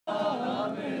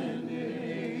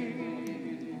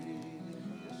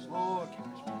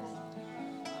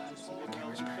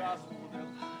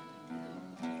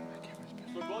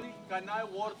Slobodi kanaj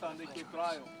worta neki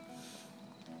traju.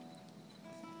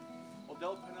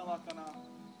 Odel penela kana.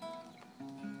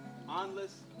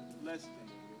 Unless lesson.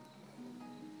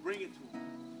 Bring it to him.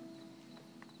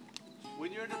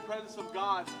 When you're in the presence of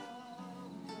God,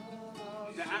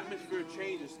 the atmosphere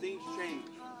changes, things change.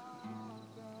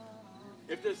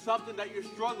 If there's something that you're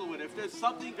struggling with, if there's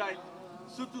something that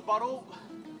sutu baro,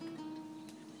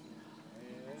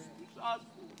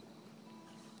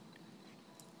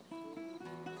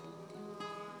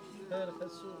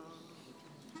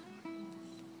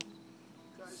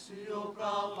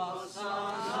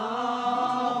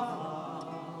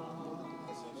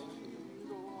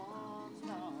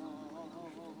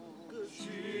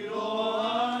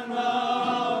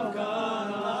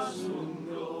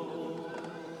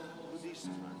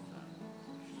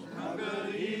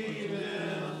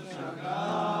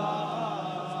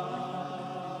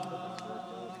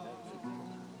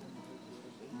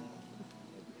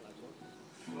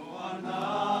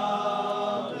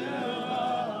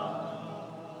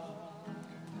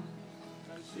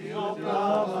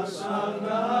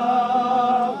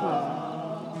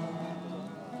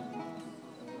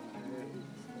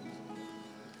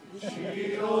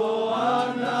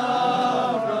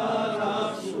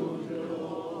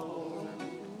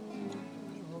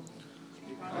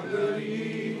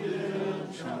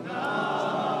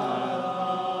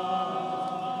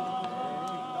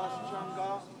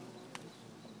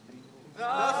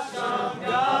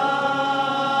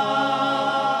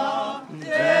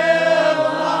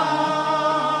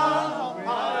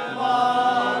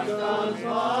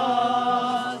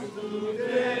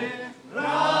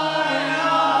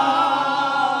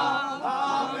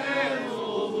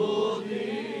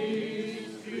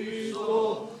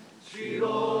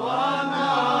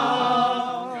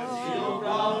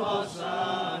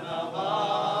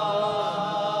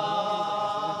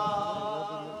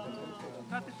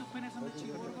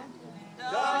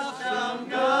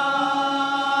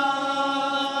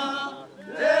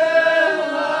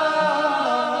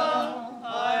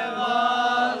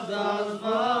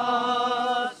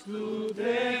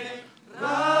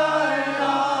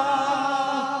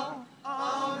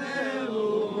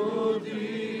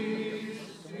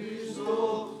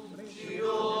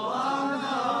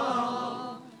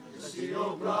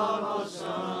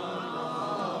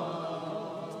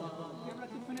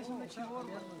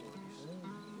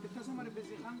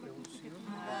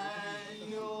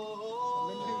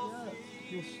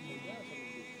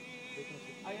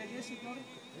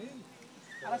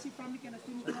 ahora sí para mí que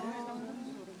nací en una mesa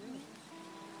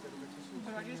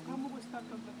pero ayer es como está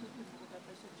con la gente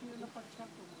eso chido la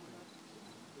pachaco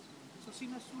eso sí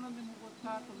no es una de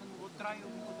Bogotá donde Bogotá y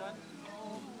Bogotá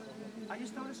ahí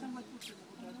está ahora San Matute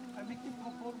Bogotá a mí te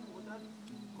propor Bogotá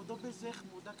cuando bezej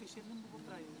Bogotá que siendo en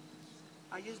Bogotá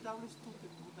ahí es doble estupe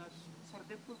Bogotá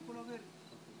sarde por polo ver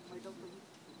ahí doble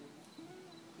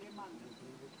le manda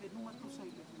que no matos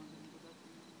ahí le manda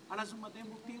a la suma de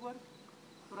motivar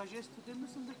pero ayer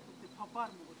estudemos en de papar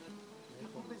Bogotá y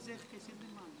con bezej que siendo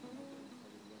en manda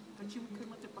Качим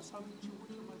климате пасал ничего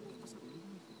не могу посмотреть.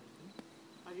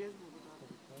 А есть Богдан.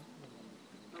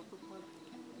 Так вот,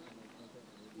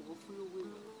 его фуевый.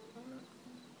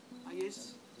 А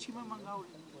есть чима мангаули.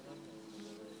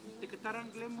 De catar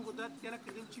anglais Bogdan tiara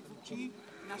que deu chipuchi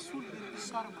na sul de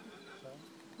sarma.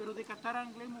 Pero de catar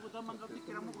anglais Bogdan mangau de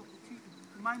que era mo chipuchi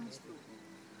mais misto.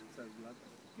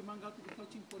 Que mangau de que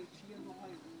chin por chia no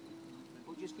hay.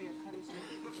 Hoje es que ya carece.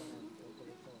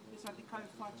 Esa de cal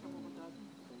facha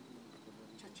Bogdan.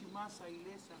 Chachimasa,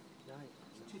 ilesa,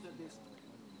 chida de esto.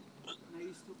 Na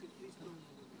isto que Cristo,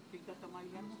 que está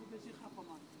maillando de vez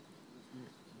japamán.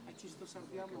 A chisto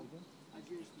sardiamo, a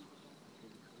jesto.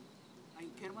 A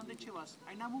inkerman de chivas,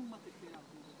 a namun mate pera.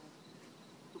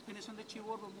 Tu penesan de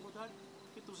chivorbo mugodar,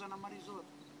 que tu zana marizor.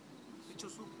 Que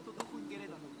chosu todo con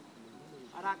guerrera.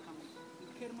 Aracam,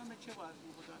 inkerman de chivas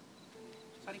mugodar.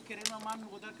 Sar inkerman man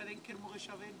mugodar kada inker muge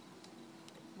shaven.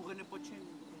 Muge ne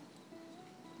pochen.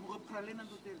 Muge pralena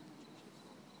do del.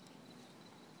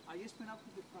 Aí esperava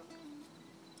de prala.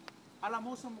 A la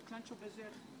moça muclancho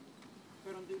bezer,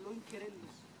 pero onde lo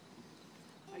inquereles.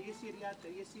 Aí esse riata,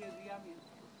 aí esse riamia.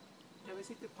 Já vê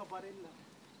se te pavarella.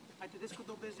 Aí te desco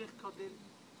do bezer cadel.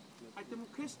 Aí te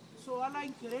muques so ala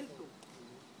inquerelto.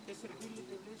 Te servirle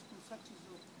de les com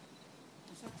sachizo.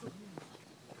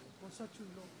 Com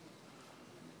sachulo.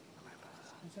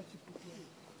 Com sachiputia.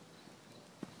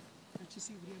 Sachi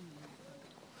sivriam.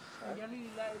 Jadi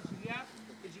la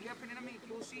Julia penena me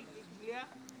inclusi Julia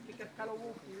ikat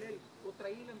kalawo pilel, o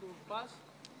trailan do pas,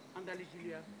 andali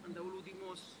Gilia,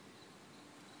 andawuludimos.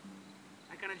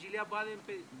 I can Gilia balen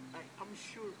pe, I'm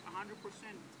sure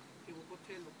 100% que will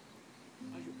hotel.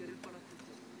 As you querer para tu.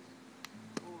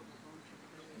 Oh,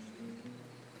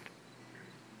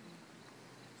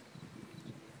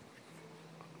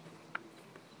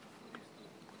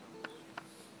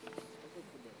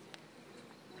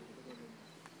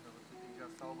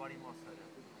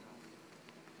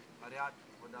 Ariat,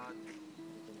 without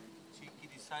Chiki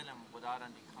the Silent, without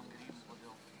and the Kangari,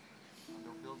 and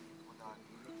the build without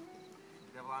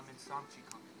Devil I'm in some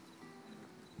Chikang.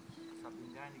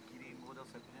 Sapindani Kiri, model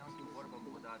Sapinel, what about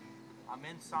without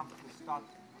Amen some to start.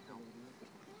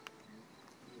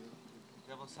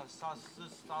 Devil Sasa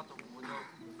start without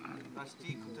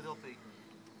Nasti Kutilpe,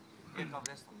 Eka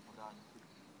Vestam without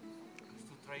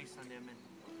to trace and amen.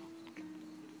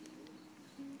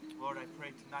 Lord, I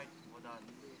pray tonight, without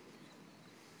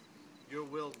your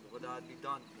will, without be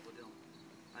done,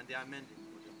 and the amending,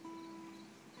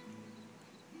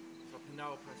 so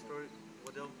now, Pastor,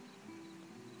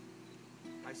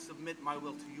 I submit my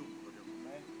will to you,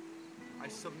 I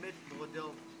submit,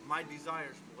 my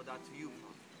desires, to you,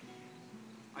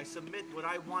 I submit what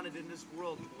I wanted in this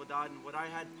world, and what I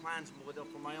had plans,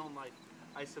 for my own life.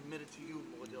 I submit it to you,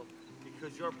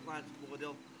 because your plans,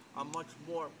 are much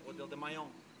more, than my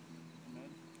own.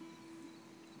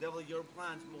 Devil, your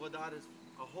plans, Muwadad, is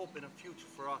a hope and a future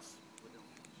for us, Muwadad.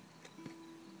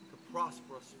 To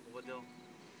prosper us, Muwadad,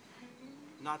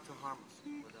 not to harm us,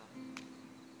 Muwadad.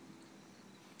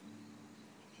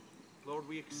 Lord,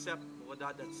 we accept,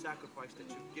 Muwadad, that sacrifice that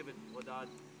you've given, Muwadad,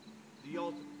 the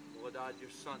ultimate, Muwadad, your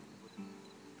son, Muwadad.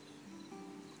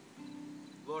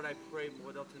 Lord, I pray,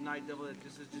 Muwadad, tonight, Devil, that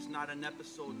this is just not an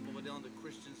episode, Muwadad, in the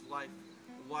Christian's life.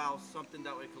 Wow, something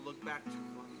that we can look back to,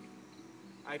 Father.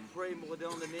 I pray,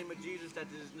 Muwadad, in the name of Jesus, that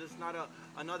this is not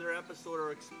another episode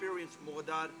or experience,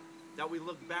 Muwadad, that we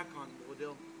look back on,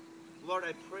 Muwadad. Lord,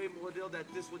 I pray, Muwadad,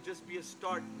 that this would just be a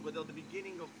start, Muwadad, the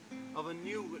beginning of a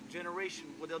new generation,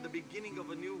 Muwadad, the beginning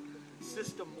of a new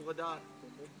system, Muwadad.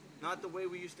 Not the way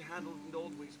we used to handle it in the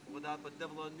old ways, Muwadad, but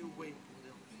Devil, a new way,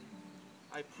 Muwadad.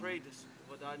 I pray this,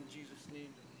 Muwadad, in Jesus'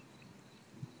 name.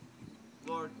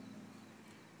 Lord,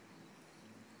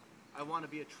 I want to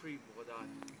be a tree, Muwadad,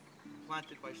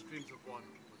 planted by streams of water.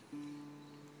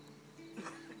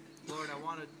 Lord, I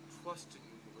want to trust in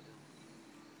you, Muwadad.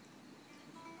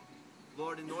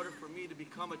 Lord, in order for me to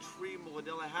become a tree,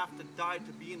 Muwadad, I have to die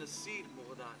to being a seed,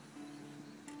 Muwadad.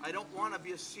 I don't want to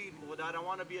be a seed, Muwadad. I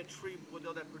want to be a tree,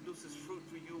 Muwadad, that produces fruit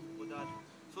for you, Muwadad.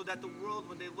 So that the world,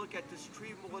 when they look at this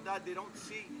tree, Muwadad, they don't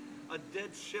see a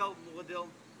dead shell, Muwadad,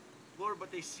 Lord,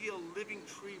 but they see a living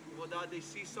tree, Muwadad. They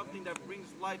see something that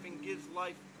brings life and gives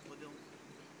life, Muwadad.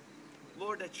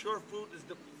 Lord, that your fruit is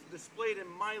displayed in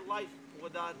my life,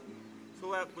 Muwadad,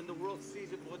 so that when the world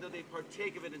sees it, Muwadad, they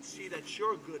partake of it and see that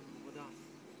you're good, Muwadad.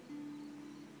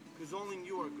 Because only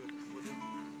you are good, Muwadad.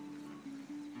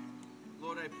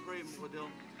 Lord, I pray,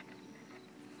 Muwadad.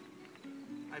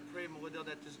 I pray, Muwadad,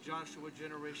 that this Joshua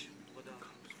generation, Muwadad,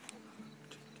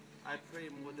 I pray,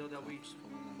 Muwadad, that we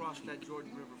cross that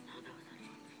Jordan River,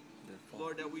 Muwadad.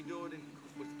 Lord, that we do it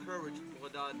with courage,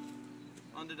 Muwadad,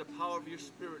 under the power of your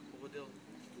Spirit, Muwadad.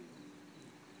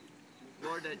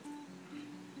 Lord, that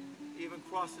even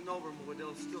crossing over,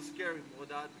 Muwadad, is still scary,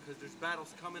 Muwadad, because there's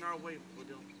battles coming our way,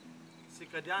 Muwadad.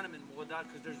 Sikadanaman, Muwadad,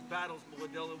 because there's battles,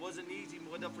 Muwadad. It wasn't easy,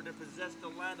 Muwadad, for them to possess the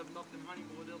land of milk and honey,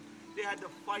 Muwadad. They had to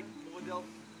fight, Muwadad,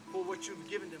 for what you've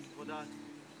given them, Muwadad.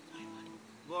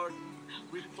 Lord,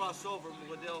 we cross over,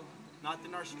 Muwadad, not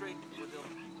in our strength, Muwadad,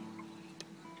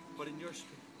 but in your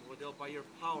strength, Muwadad, by your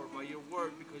power, by your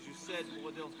word, because you said,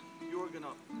 Muwadad, you are going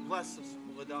to bless us,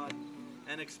 Muwadad,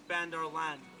 and expand our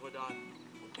land, Muwadad.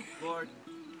 Lord,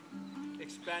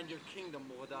 expand your kingdom,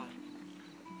 Muwadad.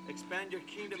 Expand your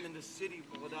kingdom in the city,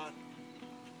 Muwadad.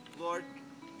 Lord,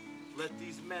 let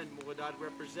these men, Muwadad,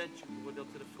 represent you,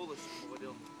 Muwadad, to the fullest,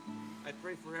 Muwadad. I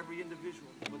pray for every individual,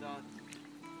 Muwadad.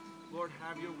 Lord,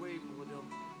 have your way, Muwadad.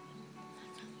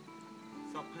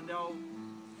 Sapandao,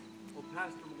 O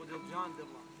Pastor, Muwadad, John,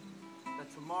 that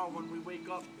tomorrow when we wake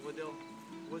up, Muwadad,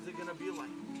 what's it going to be like?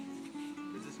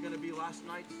 Is this going to be last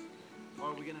night's? Or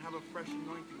are we going to have a fresh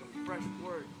anointing, a fresh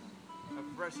word, a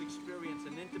fresh experience,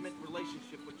 an intimate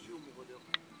relationship with you, Muwadad?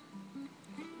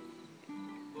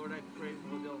 Lord, I pray,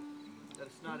 Muwadad, that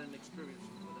it's not an experience,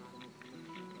 Muwadad.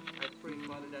 I pray,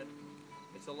 Father, that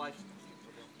it's a lifestyle,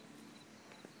 Muwadad.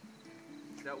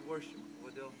 That worship,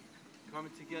 Muwadad,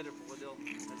 coming together, Muwadad,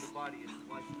 as a body is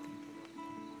a lifestyle.